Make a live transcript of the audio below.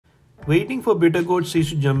Waiting for bitter gourd seeds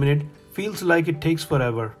to germinate feels like it takes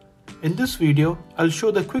forever. In this video, I'll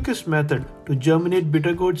show the quickest method to germinate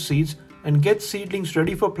bitter gourd seeds and get seedlings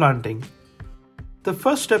ready for planting. The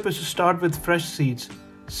first step is to start with fresh seeds.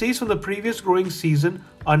 Seeds from the previous growing season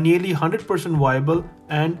are nearly 100% viable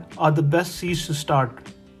and are the best seeds to start.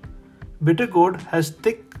 Bitter gourd has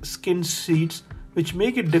thick-skinned seeds which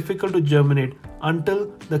make it difficult to germinate until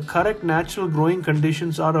the correct natural growing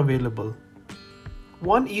conditions are available.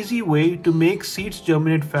 One easy way to make seeds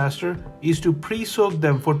germinate faster is to pre-soak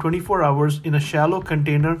them for 24 hours in a shallow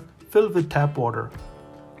container filled with tap water.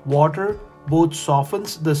 Water both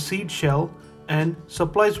softens the seed shell and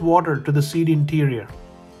supplies water to the seed interior.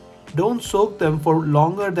 Don't soak them for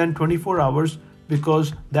longer than 24 hours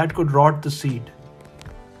because that could rot the seed.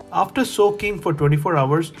 After soaking for 24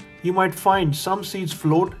 hours, you might find some seeds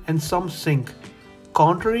float and some sink.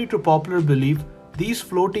 Contrary to popular belief, these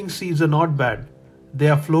floating seeds are not bad. They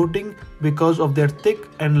are floating because of their thick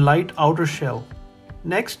and light outer shell.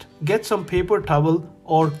 Next, get some paper towel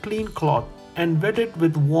or clean cloth and wet it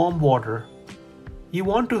with warm water. You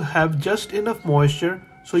want to have just enough moisture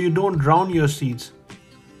so you don't drown your seeds.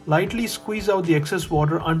 Lightly squeeze out the excess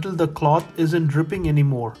water until the cloth isn't dripping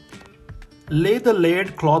anymore. Lay the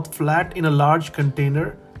layered cloth flat in a large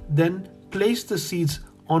container, then place the seeds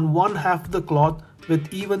on one half of the cloth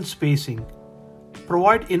with even spacing.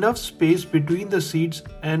 Provide enough space between the seeds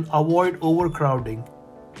and avoid overcrowding.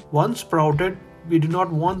 Once sprouted, we do not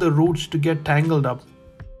want the roots to get tangled up.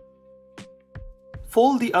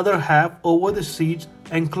 Fold the other half over the seeds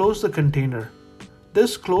and close the container.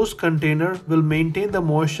 This closed container will maintain the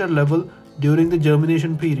moisture level during the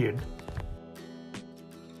germination period.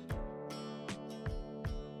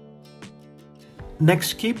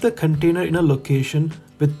 Next, keep the container in a location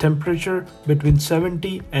with temperature between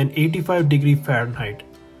 70 and 85 degrees Fahrenheit.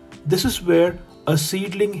 This is where a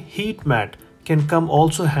seedling heat mat can come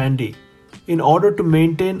also handy in order to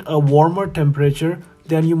maintain a warmer temperature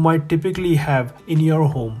than you might typically have in your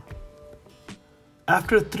home.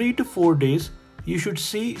 After 3 to 4 days, you should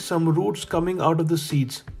see some roots coming out of the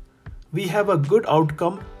seeds. We have a good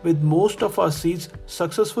outcome with most of our seeds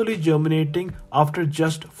successfully germinating after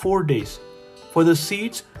just 4 days. For the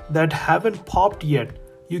seeds that haven't popped yet,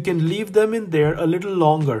 you can leave them in there a little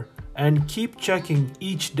longer and keep checking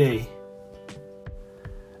each day.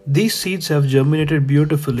 These seeds have germinated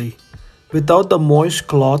beautifully. Without the moist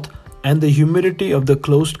cloth and the humidity of the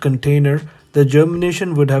closed container, the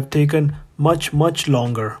germination would have taken much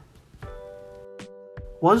longer.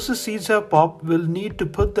 Once the seeds have popped, we'll need to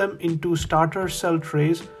put them into starter cell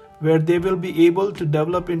trays where they will be able to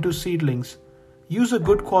develop into seedlings. Use a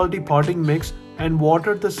good quality potting mix and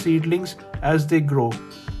water the seedlings as they grow.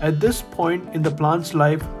 At this point in the plant's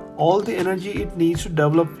life, all the energy it needs to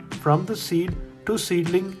develop from the seed to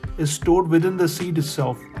seedling is stored within the seed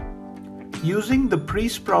itself. Using the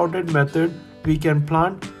pre-sprouted method, we can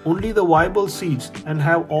plant only the viable seeds and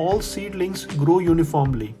have all seedlings grow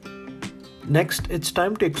uniformly. Next, it's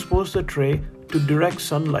time to expose the tray to direct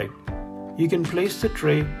sunlight. You can place the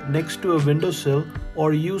tray next to a windowsill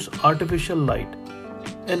or use artificial light.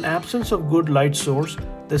 In absence of good light source,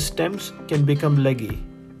 the stems can become leggy.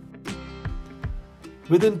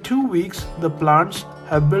 Within 2 weeks, the plants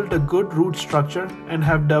have built a good root structure and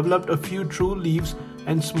have developed a few true leaves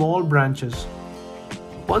and small branches.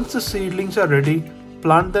 Once the seedlings are ready,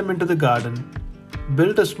 plant them into the garden.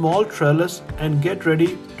 Build a small trellis and get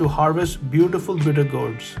ready to harvest beautiful bitter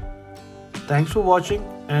gourds. Thanks for watching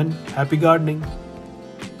and happy gardening!